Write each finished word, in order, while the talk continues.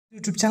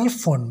YouTube channel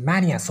Phone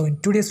Mania. So in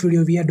today's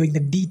video we are doing the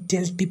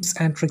detailed tips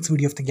and tricks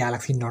video of the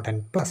Galaxy Note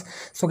 10 Plus.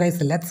 So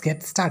guys, let's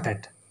get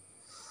started.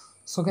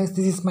 So guys,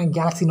 this is my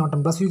Galaxy Note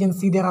 10 Plus. You can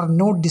see there are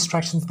no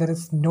distractions, there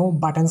is no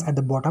buttons at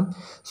the bottom.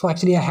 So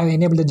actually I have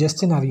enabled the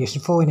gesture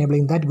navigation. For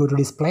enabling that, go to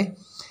display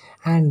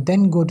and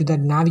then go to the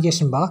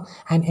navigation bar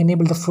and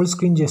enable the full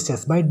screen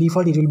gestures. By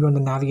default it will be on the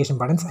navigation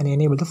buttons, and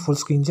enable the full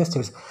screen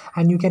gestures.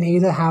 And you can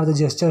either have the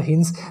gesture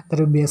hints, there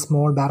will be a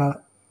small barrel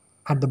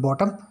at the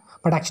bottom,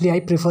 but actually I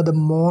prefer the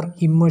more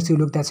immersive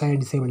look, that's why I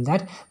disabled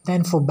that.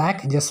 Then for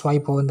back, just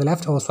swipe on the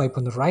left or swipe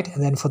on the right,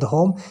 and then for the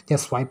home,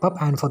 just swipe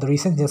up, and for the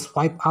recent, just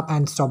swipe up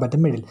and stop at the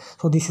middle.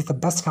 So this is the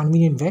best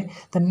convenient way.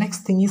 The next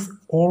thing is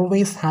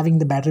always having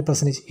the battery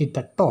percentage at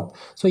the top.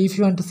 So if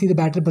you want to see the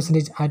battery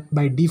percentage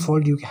by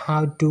default, you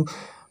have to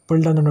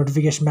pull down the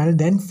notification panel,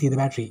 then see the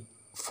battery.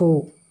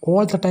 For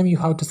all the time you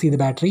have to see the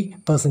battery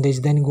percentage,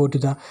 then go to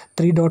the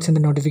three dots in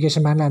the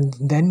notification panel and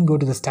then go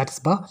to the status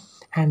bar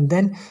and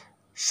then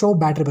show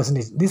battery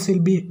percentage. This will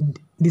be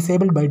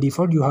disabled by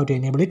default, you have to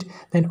enable it,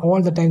 then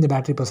all the time the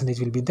battery percentage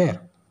will be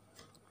there.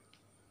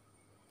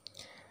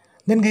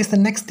 Then guys, the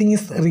next thing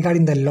is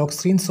regarding the lock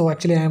screen. So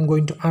actually I am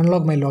going to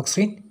unlock my lock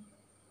screen.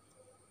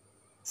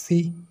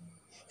 See,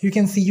 you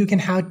can see you can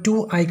have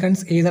two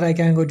icons. Either I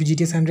can go to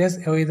GTA San Andreas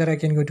or either I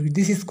can go to,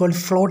 this is called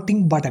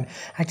floating button.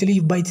 Actually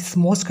by this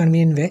most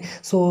convenient way.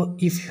 So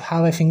if you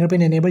have a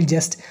fingerprint enabled,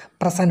 just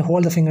press and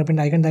hold the fingerprint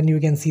icon, then you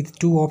can see the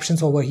two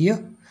options over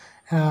here.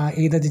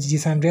 Either the GTA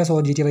San Andreas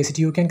or GTA Vice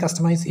City. You can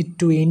customize it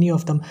to any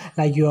of them,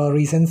 like your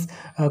recent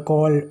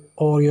call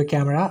or your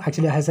camera.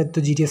 Actually I have set to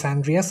GTA San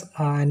Andreas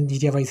and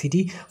GTA Vice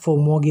City for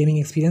more gaming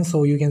experience.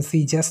 So you can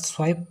see, just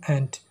swipe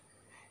and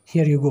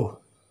here you go.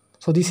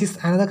 So this is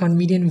another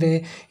convenient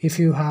way if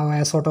you have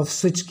a sort of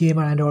switch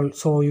gamer and all.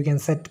 So you can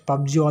set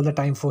PUBG all the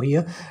time for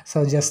here.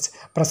 So just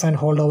press and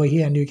hold over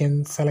here and you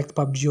can select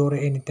PUBG or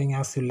anything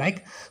as you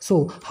like.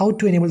 So how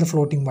to enable the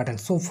floating button?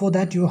 So for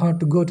that you have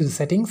to go to the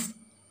settings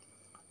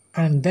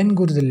and then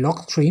go to the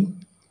lock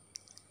screen,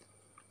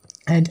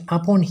 and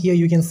upon here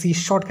you can see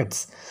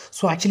shortcuts.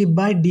 So actually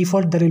by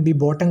default there will be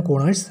bottom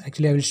corners.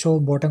 Actually I will show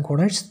bottom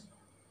corners.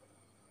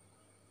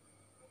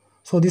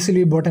 So this will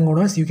be bottom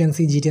corners. You can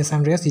see GTA San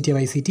Andreas, GTA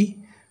Vice City,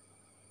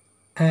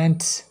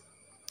 and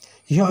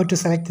you have to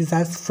select this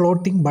as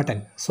floating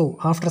button. So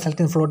after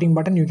selecting floating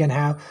button, you can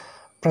have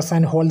press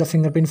and hold the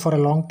fingerprint for a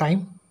long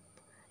time,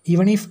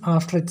 even if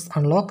after it's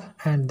unlocked,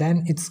 and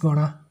then it's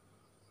gonna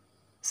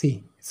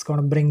see, it's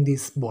gonna bring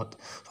these both.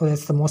 So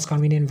that's the most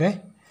convenient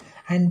way.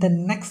 And the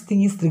next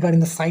thing is regarding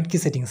the side key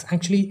settings.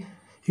 Actually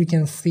you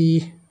can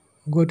see,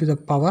 go to the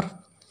power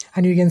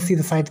and you can see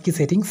the side key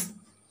settings,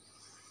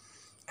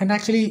 and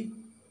actually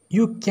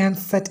you can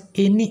set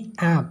any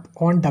app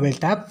on double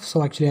tap.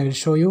 So actually I will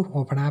show you,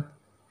 open app.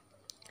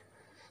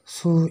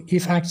 So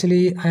if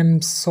actually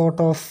I'm sort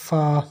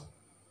of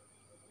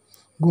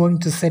going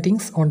to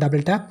settings on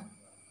double tap,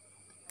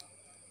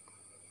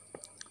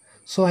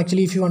 so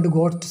actually if you want to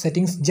go to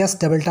settings,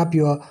 just double tap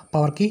your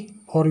power key,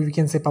 or you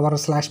can say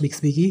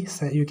power/Bixby key.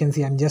 So you can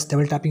see I'm just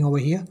double tapping over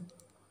here.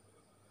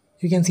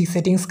 You can see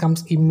settings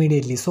comes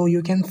immediately. So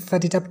you can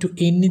set it up to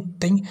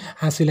anything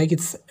as you like.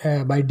 It's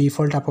by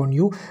default upon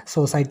you.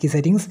 So side key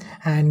settings,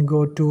 and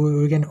go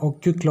to, you can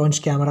quick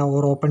launch camera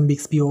or open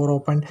Bixby or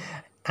open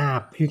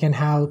app. You can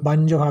have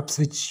bunch of apps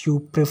which you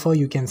prefer,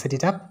 you can set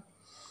it up.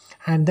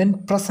 And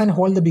then press and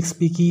hold the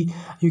Bixby key.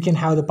 You can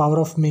have the power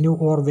off menu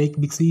or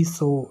wake Bixby.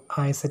 So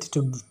I set it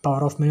to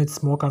power off menu,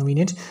 it's more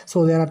convenient.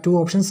 So there are two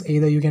options.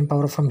 Either you can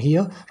power off from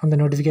here, from the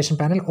notification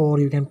panel, or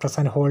you can press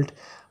and hold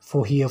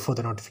for here for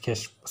the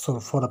notification, so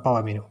for the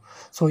power menu.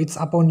 So it's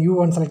upon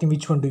you on selecting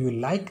which one do you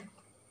like.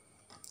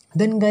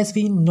 Then guys,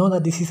 we know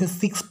that this is a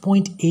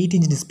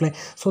 6.8-inch display.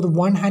 So the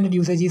one-handed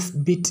usage is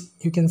bit,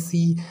 you can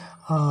see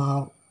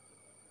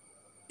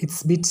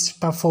it's a bit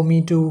tough for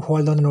me to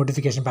hold on the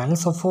notification panel.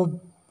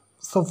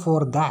 So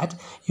for that,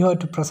 you have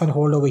to press and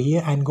hold over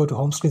here and go to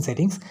home screen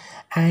settings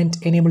and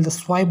enable the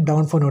swipe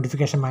down for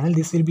notification panel.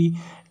 This will be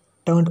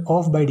turned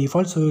off by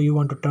default, so you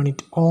want to turn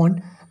it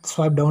on,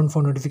 swipe down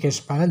for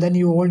notification panel. Then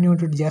you all need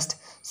to just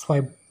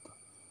swipe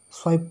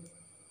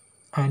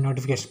and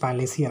notification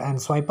panel is here, and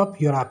swipe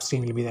up, your app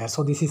screen will be there.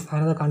 So this is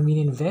another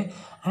convenient way.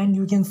 And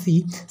you can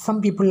see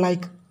some people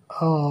like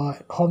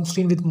home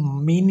screen with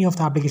many of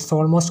the applications. So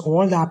almost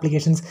all the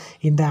applications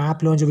in the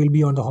app launcher will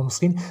be on the home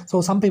screen.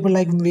 So some people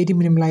like very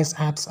minimalized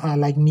apps,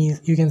 like me,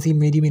 you can see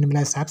very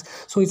minimalized apps.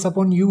 So it's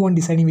upon you on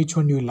deciding which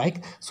one you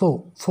like.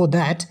 So for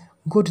that,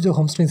 go to the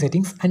home screen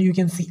settings and you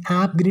can see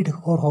app grid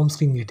or home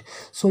screen grid.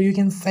 So you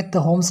can set the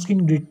home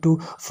screen grid to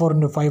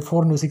 4x5,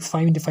 4x6,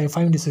 5x5,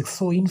 5x6.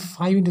 So in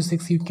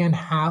 5x6 you can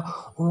have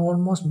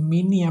almost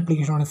many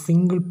applications on a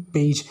single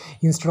page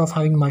instead of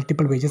having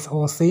multiple pages.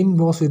 Or same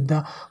goes with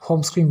the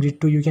home screen grid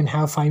too. You can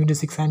have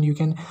 5x6 and you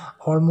can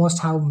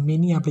almost have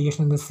many applications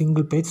in the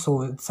single page.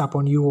 So it's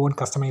upon you on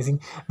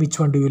customizing which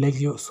one do you like.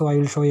 So I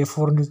will show you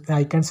 4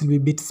 icons will be a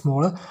bit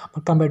smaller,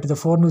 but compared to the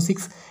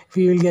 4x6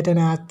 we will get an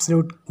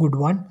absolute good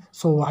one.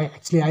 So I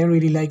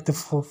really like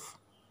the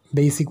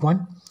basic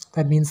one,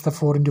 that means the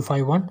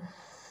 4x5 one.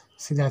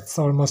 See, that's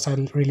almost I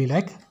really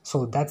like.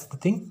 So that's the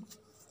thing.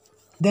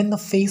 Then the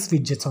face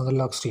widgets on the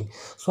lock screen.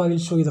 So I will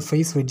show you the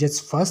face widgets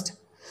first.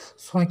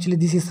 So actually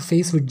this is the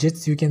face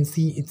widgets. You can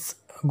see it's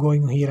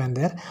going here and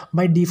there.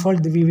 By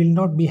default we will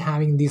not be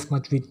having this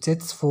much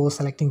widgets. For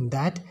selecting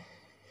that,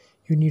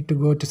 you need to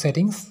go to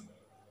settings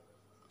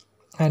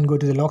and go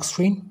to the lock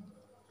screen,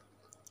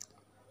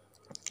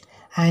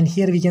 and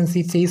here we can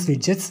see face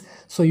widgets.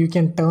 So you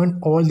can turn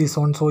all this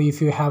on. So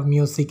if you have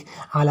music,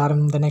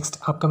 alarm, the next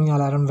upcoming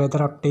alarm, weather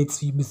updates,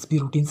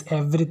 USB routines,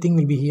 everything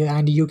will be here,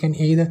 and you can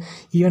either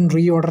even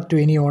reorder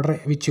to any order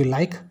which you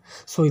like.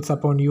 So it's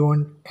upon you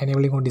on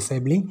enabling or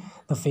disabling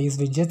the face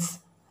widgets.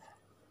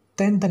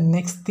 Then the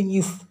next thing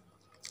is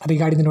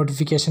regarding the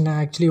notification.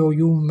 Actually, or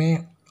you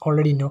may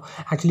already know,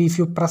 actually if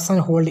you press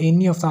and hold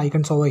any of the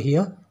icons over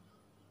here,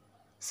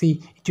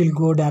 see, it will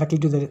go directly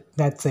to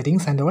that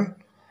settings and all.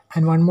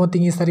 And one more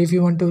thing is that if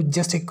you want to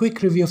just a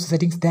quick review of the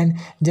settings, then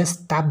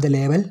just tap the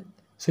label.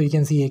 So you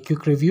can see a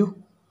quick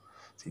review.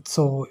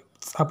 So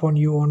it's upon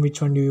you on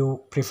which one do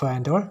you prefer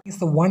and all. It's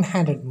the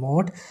one-handed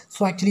mode.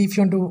 So actually if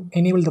you want to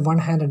enable the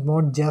one-handed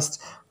mode,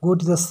 just go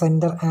to the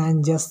center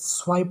and just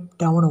swipe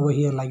down over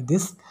here like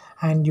this,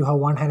 and you have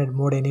one-handed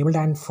mode enabled.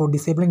 And for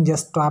disabling,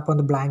 just tap on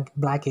the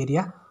black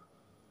area.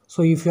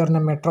 So if you are in a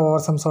metro or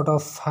some sort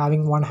of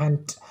having one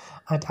hand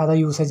at other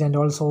usage, and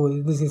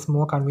also this is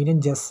more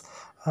convenient, just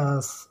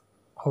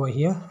over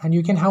here. And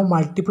you can have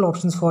multiple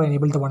options for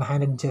enable the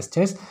one-handed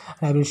gestures,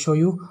 and I will show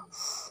you.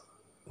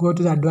 Go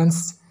to the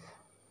advanced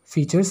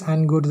features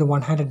and go to the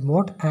one-handed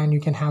mode, and you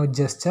can have a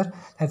gesture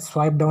that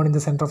swipe down in the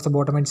center of the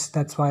bottom, and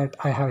that's why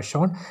I have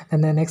shown.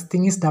 And the next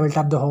thing is double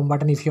tap the home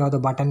button if you have the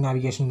button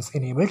navigations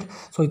enabled.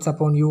 So it's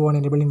upon you on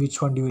enabling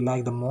which one do you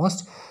like the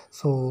most.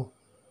 So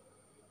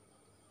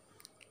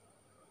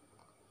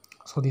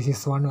this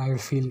is one I will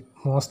feel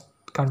most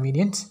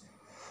convenient.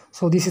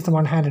 So this is the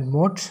one-handed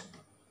mode.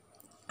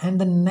 And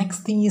the next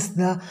thing is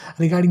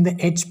regarding the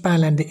edge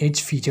panel and the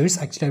edge features.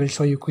 Actually I will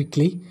show you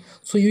quickly.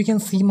 So you can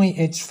see my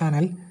edge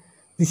panel.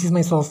 This is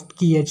my soft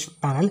key edge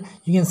panel.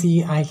 You can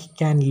see I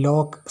can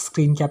lock,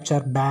 screen capture,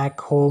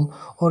 back, home,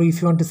 or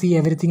if you want to see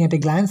everything at a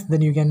glance,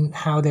 then you can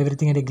have the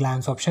everything at a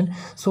glance option.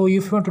 So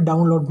if you want to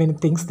download many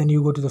things, then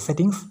you go to the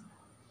settings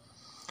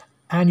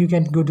and you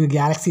can go to the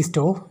Galaxy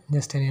Store.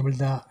 Just enable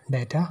the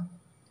data.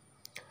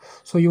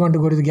 So you want to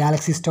go to the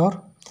Galaxy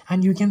Store,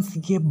 and you can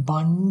see a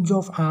bunch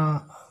of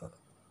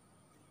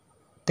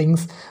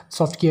things,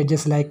 soft key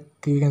edges, like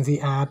you can see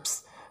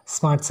apps,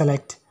 smart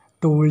select,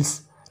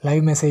 tools,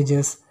 live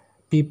messages,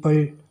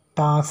 people,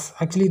 tasks,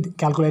 actually the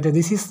calculator.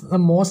 This is the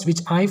most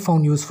which I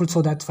found useful,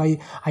 so that's why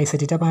I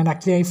set it up. And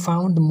actually I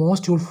found the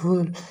most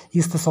useful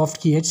is the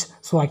soft key edge,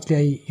 so actually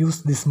I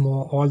use this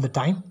more all the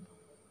time.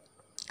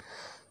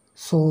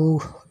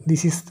 So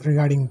this is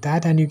regarding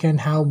that, and you can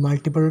have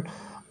multiple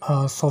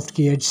soft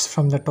key edge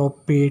from the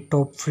top paid,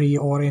 top free,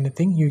 or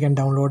anything. You can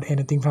download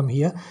anything from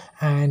here,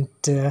 and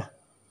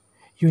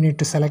you need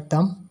to select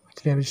them.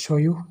 Actually I will show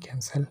you.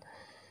 Cancel.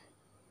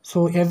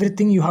 So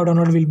everything you have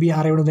downloaded will be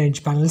arrived on the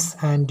edge panels,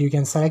 and you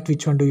can select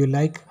which one do you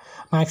like.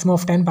 Maximum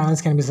of 10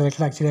 panels can be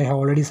selected. Actually I have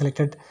already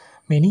selected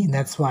many,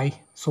 that's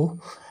why. So,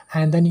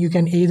 and then you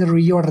can either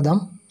reorder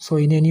them, so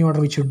in any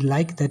order which you'd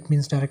like, that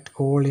means direct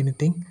call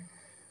anything,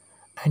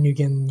 and you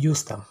can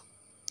use them.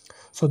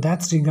 So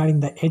that's regarding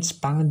the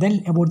edge panel.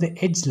 Then about the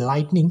edge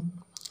lightning,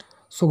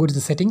 so go to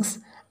the settings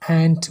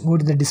and go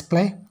to the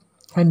display,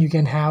 and you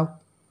can have,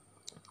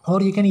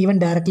 or you can even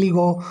directly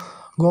go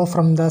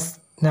from the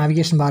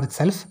navigation bar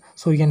itself.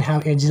 So you can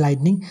have edge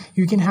lightning.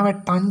 You can have a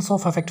tons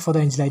of effect for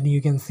the edge lightning.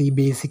 You can see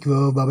basic,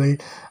 verb, bubble,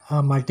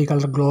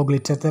 multicolor, glow,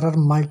 glitter. There are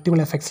multiple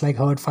effects like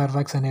hurt,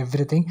 fireworks, and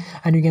everything.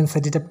 And you can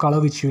set it up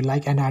color which you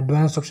like, and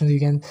advanced options you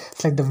can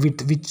select the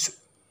width, which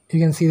you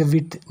can see the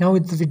width. Now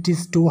the width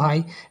is too high,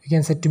 you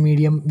can set to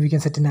medium. We can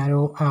set to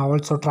narrow.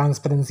 Also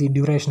transparency,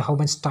 duration, how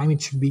much time it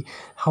should be,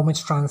 how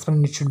much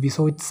transparent it should be.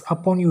 So it's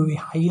upon you,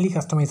 highly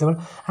customizable.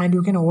 And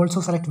you can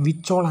also select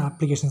which all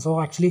applications.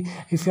 So actually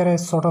if you're a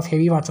sort of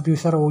heavy WhatsApp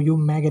user, or you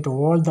may get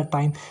all the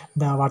time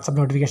the WhatsApp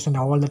notification,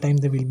 all the time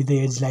there will be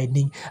the edge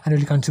lightning, and it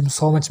will consume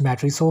so much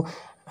battery. So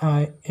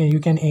you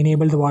can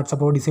enable the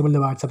WhatsApp or disable the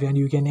WhatsApp, and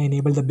you can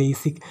enable the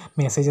basic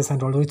messages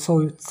and all.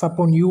 So it's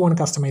upon you on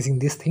customizing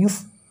these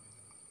things.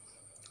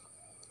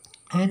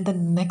 And the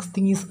next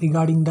thing is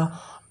regarding the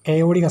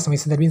AOD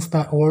customization, that means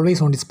the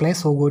always on display.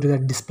 So go to the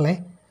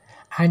display,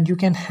 and you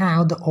can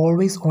have the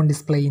always on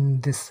display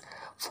in this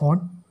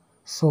phone.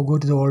 So go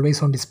to the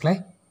always on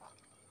display,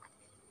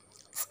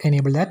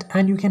 enable that,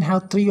 and you can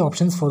have 3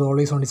 options for the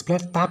always on display.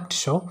 Tap to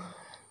show.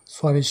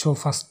 So I will show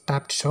first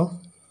tap to show.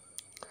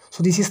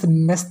 So this is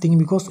the best thing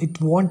because it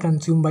won't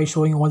consume by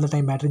showing all the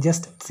time battery.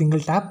 Just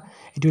single tap,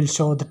 it will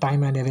show the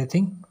time and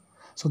everything.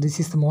 So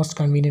this is the most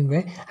convenient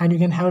way. And you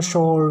can have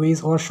show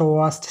always or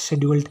show as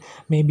scheduled,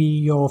 maybe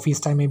your office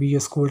time, maybe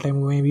your school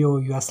time, maybe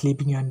you are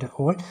sleeping and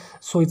all.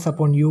 So it's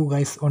upon you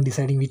guys on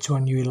deciding which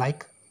one you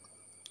like.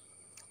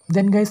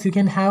 Then guys, you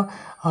can have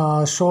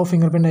show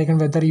fingerprint icon,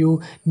 whether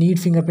you need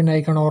fingerprint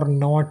icon or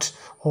not,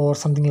 or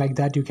something like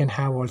that, you can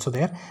have also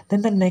there.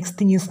 Then the next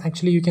thing is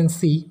actually you can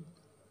see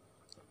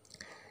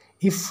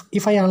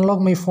if I unlock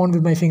my phone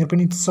with my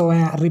fingerprint, it's so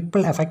a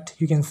ripple effect.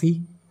 You can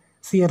see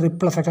a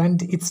ripple effect,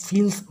 and it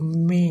feels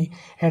me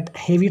at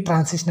heavy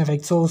transition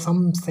effect. So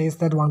some says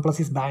that OnePlus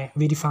is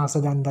very faster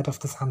than that of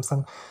the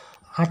Samsung.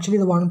 Actually,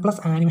 the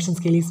OnePlus animation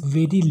scale is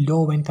very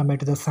low when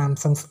compared to the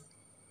Samsung's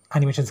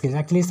animation scale.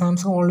 Actually,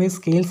 Samsung always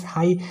scales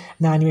high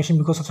the animation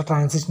because of the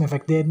transition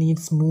effect. They need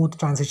smooth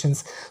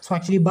transitions. So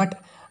actually,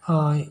 but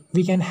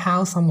we can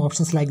have some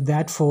options like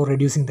that for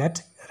reducing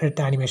that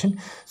animation.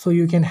 So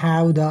you can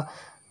have the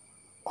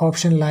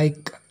option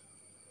like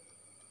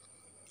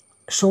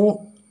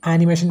show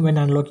animation when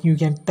unlocked. You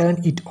can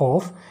turn it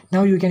off.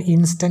 Now you can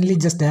instantly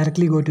just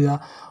directly go to the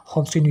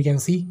home screen. You can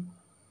see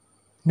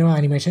no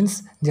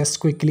animations, just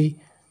quickly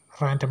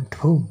random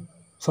boom.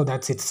 So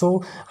that's it.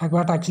 So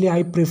but actually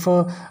I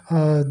prefer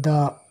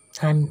the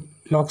and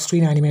lock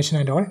screen animation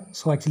and all.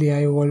 So actually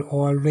I will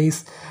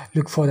always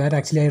look for that.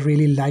 Actually I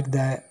really like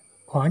that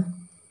one.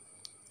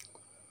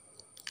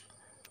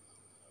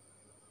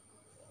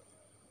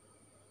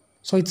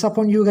 So it's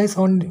upon you guys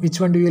on which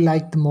one do you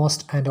like the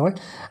most and all.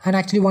 And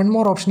actually one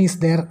more option is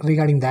there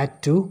regarding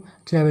that too.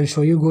 So I will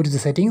show you. Go to the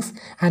settings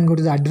and go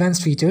to the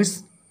advanced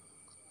features,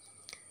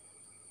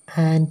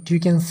 and you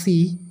can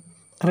see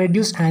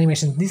reduced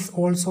animation. This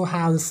also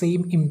have the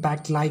same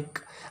impact,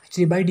 like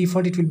actually by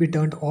default it will be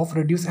turned off.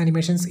 Reduced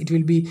animations, it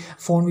will be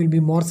phone will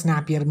be more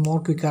snappier, more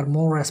quicker,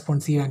 more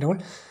responsive and all.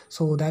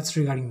 So that's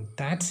regarding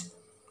that.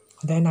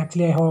 Then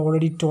actually I have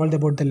already told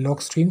about the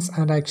lock screens,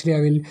 and actually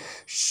I will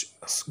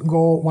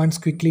go once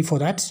quickly for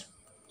that.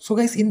 So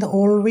guys, in the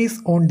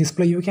always on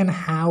display you can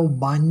have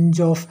bunch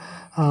of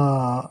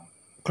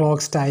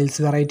clock styles,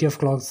 variety of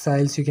clock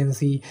styles. You can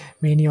see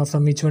many of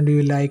them. Which one do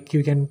you like?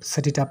 You can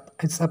set it up.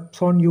 It's up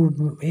on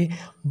you. A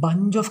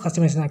bunch of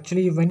customization.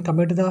 Actually, when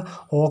compared to the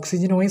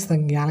Oxygen OS, the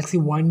Galaxy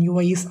One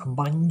UI is a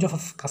bunch of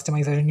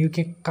customization. You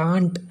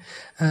can't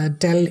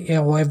tell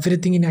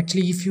everything in.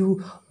 Actually, if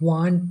you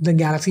want the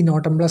Galaxy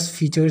Note M Plus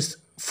features,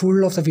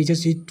 full of the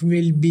features, it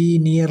will be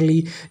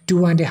nearly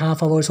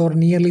 2.5 hours or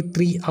nearly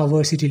 3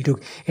 hours it will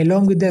take.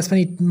 Along with the S1,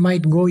 it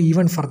might go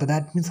even further.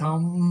 That means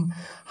how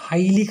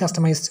highly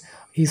customized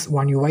is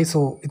One UI.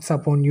 So it's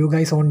upon you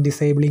guys on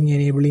disabling,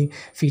 enabling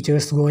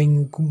features,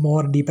 going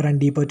more deeper and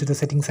deeper to the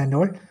settings and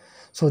all.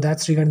 So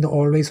that's regarding the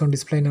always on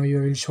display. Now you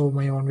will show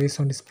my always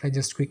on display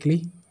just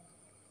quickly,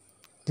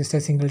 just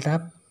a single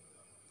tap,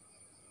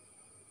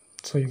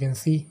 so you can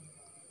see.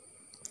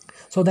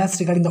 So that's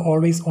regarding the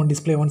always on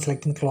display on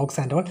selecting clocks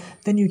and all.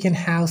 Then you can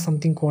have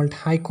something called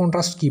high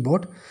contrast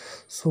keyboard.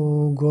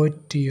 So go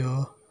to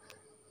your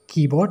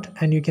keyboard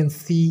and you can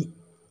see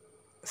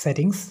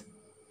settings.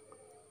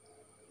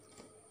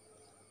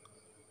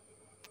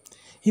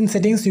 In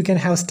settings you can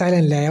have style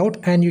and layout,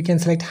 and you can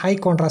select high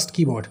contrast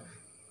keyboard.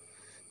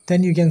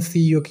 Then you can see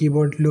your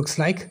keyboard looks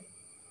like,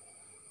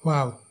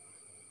 wow,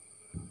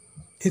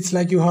 it's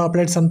like you have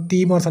applied some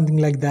theme or something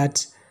like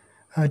that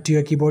to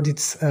your keyboard.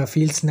 It's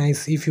feels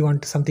nice. If you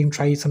want something,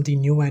 try something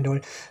new and all,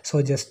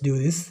 so just do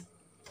this.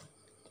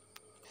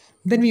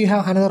 Then we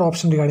have another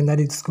option regarding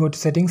that. It's go to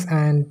settings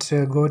and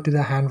go to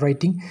the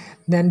handwriting.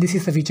 Then this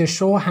is the feature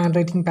show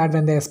handwriting pad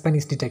when the S Pen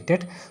is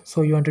detected.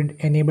 So you want to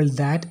enable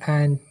that,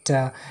 and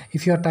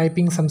if you are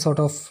typing some sort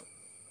of,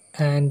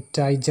 and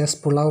I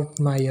just pull out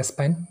my S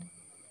Pen.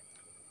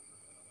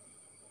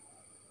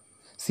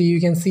 See,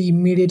 you can see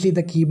immediately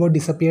the keyboard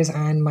disappears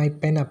and my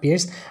pen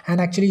appears. And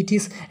actually it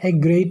is a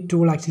great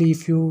tool. Actually,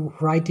 if you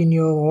write in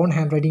your own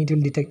handwriting, it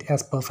will detect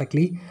as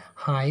perfectly.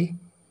 Hi,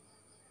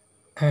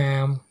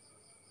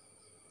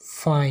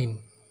 fine.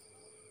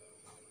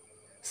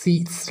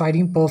 See, it's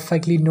writing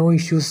perfectly, no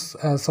issues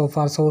so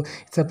far. So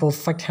it's a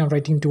perfect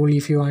handwriting tool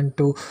if you want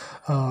to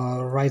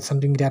write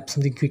something, tap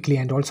something quickly.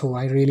 And also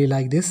I really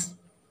like this.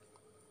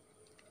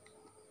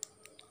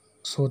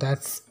 So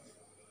that's.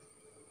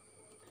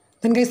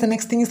 Then guys, the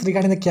next thing is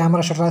regarding the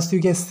camera shutter. As you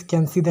guys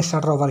can see the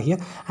shutter over here,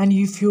 and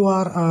if you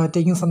are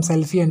taking some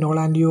selfie and all,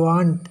 and you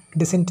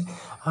doesn't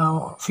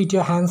fit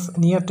your hands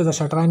near to the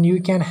shutter, and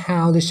you can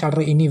have the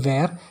shutter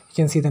anywhere. You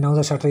can see that now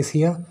the shutter is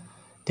here,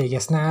 take a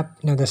snap.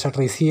 Now the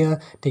shutter is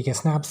here, take a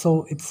snap.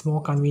 So it's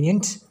more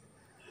convenient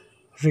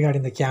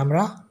regarding the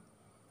camera.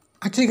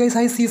 Actually guys,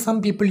 I see some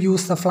people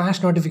use the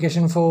flash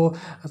notification for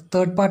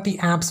third-party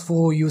apps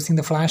for using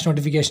the flash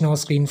notification or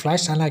screen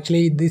flash, and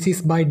actually this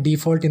is by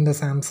default in the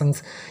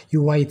Samsung's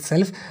UI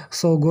itself.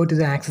 So go to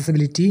the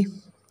accessibility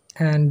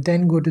and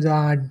then go to the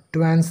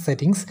advanced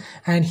settings,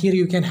 and here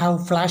you can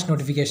have flash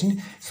notification.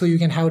 So you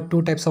can have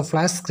two types of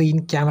flash: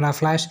 screen, camera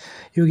flash.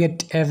 You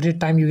get every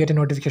time you get a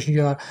notification,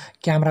 your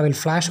camera will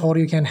flash, or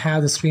you can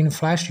have the screen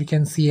flash. You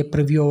can see a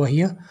preview over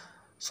here.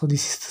 So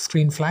this is the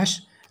screen flash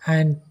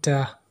and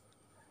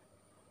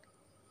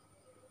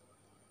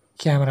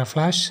camera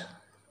flash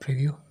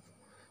preview.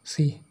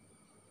 See,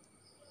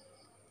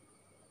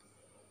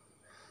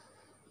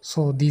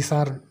 so these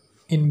are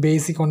in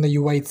basic on the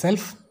UI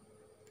itself.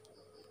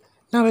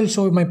 Now I will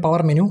show you my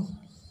power menu.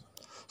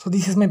 So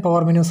this is my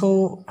power menu.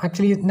 So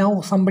actually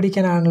now somebody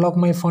can unlock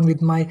my phone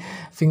with my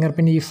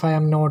fingerprint if I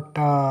am not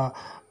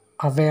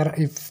aware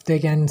if they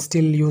can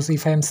still use,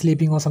 if I am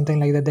sleeping or something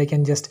like that, they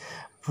can just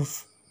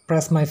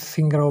press my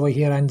finger over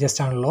here and just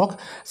unlock.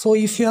 So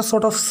if you are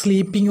sort of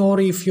sleeping, or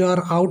if you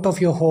are out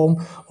of your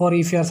home, or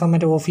if you are some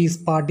at office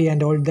party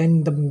and all,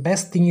 then the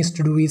best thing is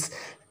to do is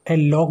a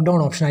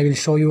lockdown option. I will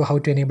show you how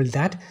to enable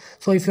that.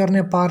 So if you are in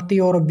a party,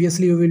 or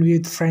obviously you will be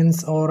with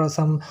friends or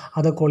some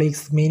other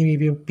colleagues, many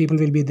people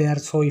will be there.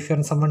 So if you're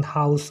in someone's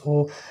house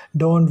or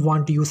don't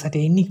want to use at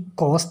any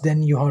cost,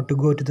 then you have to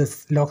go to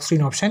this lock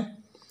screen option.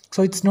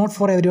 So it's not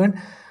for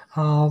everyone,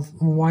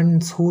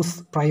 ones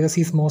whose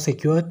privacy is more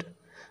secured.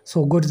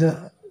 So go to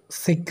the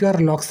secure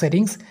lock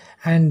settings,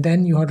 and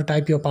then you have to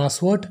type your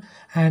password,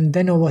 and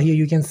then over here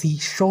you can see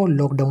show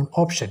lockdown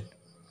option.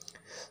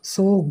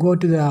 So go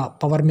to the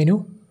power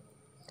menu,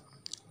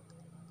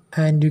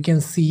 and you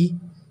can see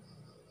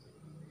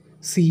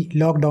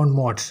lockdown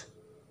modes.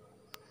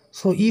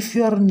 So if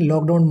you are in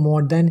lockdown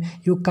mode, then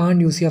you can't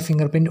use your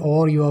fingerprint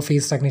or your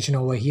face recognition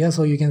over here.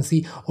 So you can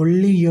see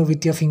only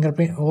with your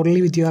fingerprint,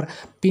 only with your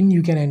pin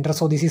you can enter.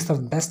 So this is the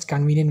best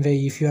convenient way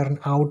if you are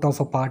out of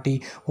a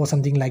party or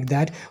something like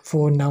that.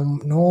 For now,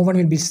 no one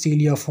will be steal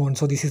your phone.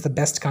 So this is the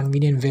best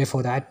convenient way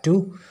for that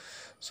too.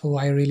 So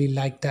I really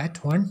like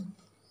that one.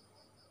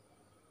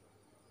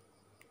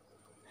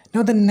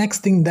 Now the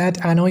next thing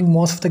that annoying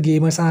most of the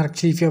gamers are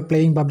actually, if you're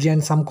playing PUBG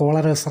and some caller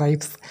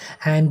arrives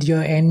and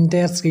your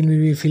entire screen will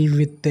be filled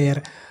with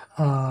their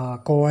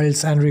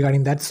calls and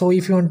regarding that. So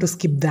if you want to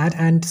skip that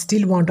and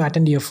still want to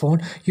attend your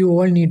phone, you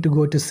all need to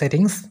go to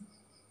settings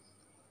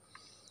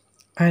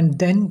and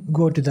then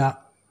go to the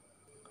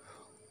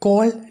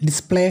call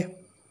display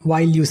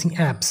while using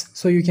apps.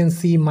 So you can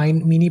see my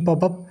mini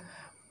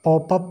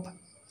pop-up,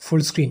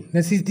 full screen.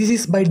 This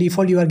is by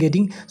default you are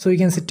getting. So you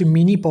can set to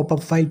mini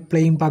pop-up while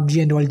playing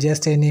PUBG and all.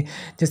 Just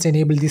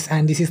enable this,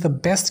 and this is the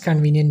best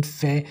convenient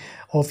way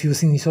of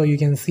using. So you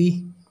can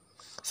see,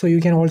 so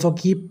you can also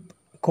keep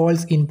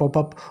calls in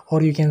pop-up,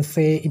 or you can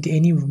say it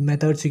any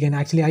methods. You can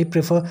actually, I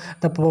prefer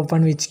the pop-up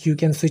one, which you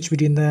can switch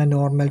between the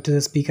normal to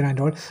the speaker and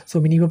all. So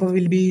mini pop-up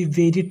will be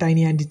very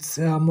tiny, and it's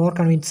more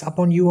convenient. It's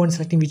upon you on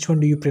selecting which one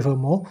do you prefer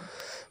more.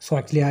 So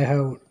actually I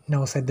have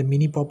now set the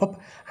mini pop-up,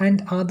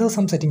 and other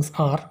some settings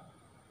are,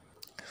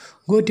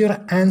 go to your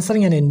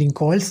answering and ending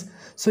calls.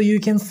 So you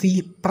can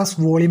see press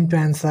volume to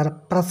answer,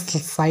 press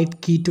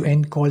side key to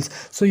end calls.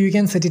 So you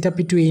can set it up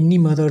into any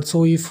method.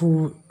 So if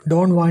you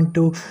don't want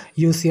to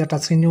use your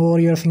touchscreen, or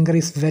your finger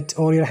is wet,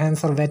 or your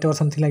hands are wet or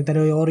something like that,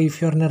 or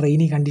if you're in a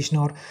rainy condition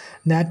or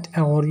that,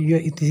 or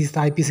this is the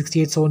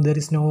IP68, so there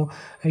is no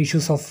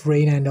issues of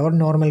rain and all,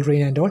 normal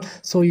rain and all.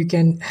 So you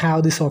can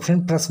have this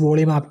option, press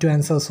volume up to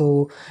answer.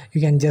 So you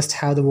can just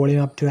have the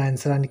volume up to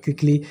answer, and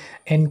quickly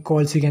end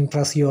calls you can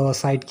press your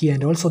side key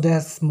and all. So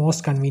there's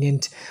most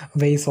convenient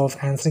ways of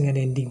answering and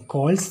ending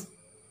calls.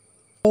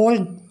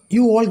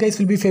 You all guys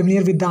will be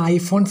familiar with the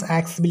iPhone's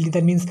accessibility,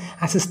 that means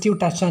assistive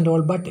touch and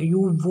all, but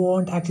you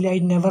won't actually, I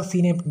never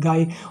seen a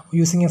guy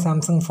using a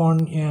Samsung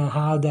phone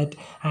have that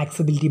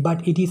accessibility,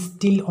 but it is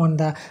still on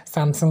the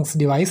Samsung's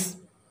device.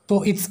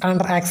 So it's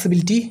under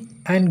accessibility,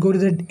 and go to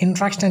the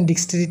interaction and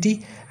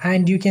dexterity,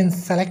 and you can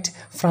select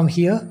from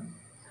here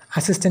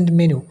assistant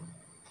menu.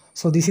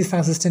 So this is the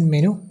assistant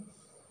menu,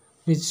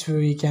 which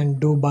we can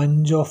do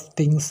bunch of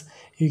things.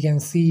 You can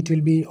see it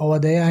will be over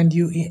there, and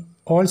you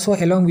also,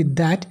 along with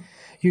that,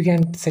 you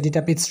can set it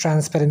up its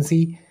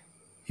transparency.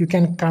 You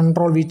can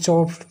control which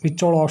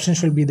all options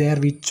should be there,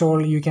 which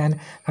all you can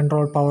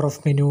control power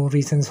of menu,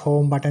 recents,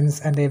 home buttons,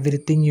 and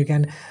everything you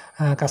can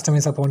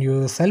customize upon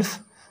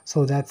yourself.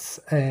 So that's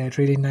a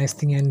really nice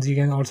thing. And you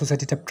can also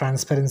set it up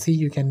transparency.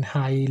 You can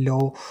high,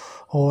 low,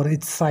 or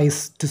its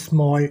size to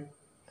small,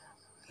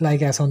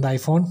 like as on the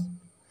iPhone.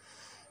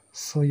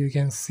 So you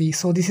can see,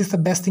 so this is the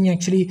best thing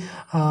actually.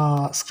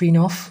 Screen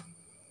off,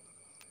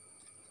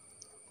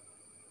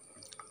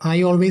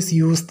 I always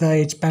use the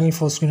edge panel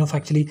for screen off.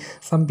 Actually,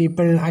 some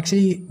people,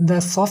 actually the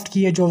soft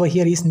key edge over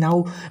here is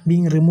now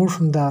being removed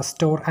from the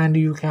store, and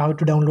you have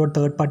to download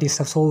third-party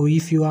stuff. So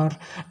if you are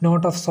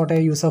not of sort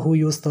of user who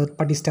use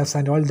third-party stuffs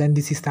and all, then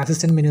this is the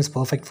assistant menu is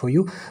perfect for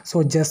you.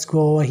 So just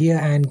go over here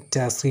and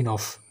screen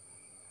off.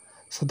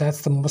 So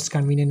that's the most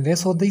convenient way.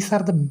 So these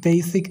are the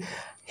basic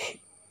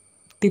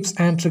tips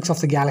and tricks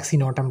of the Galaxy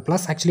Note 10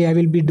 Plus. Actually, I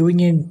will be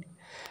doing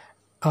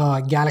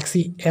a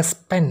Galaxy S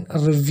Pen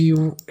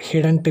review,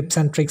 hidden tips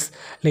and tricks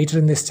later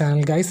in this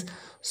channel, guys.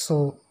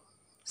 So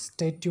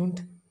stay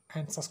tuned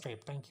and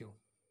subscribe. Thank you.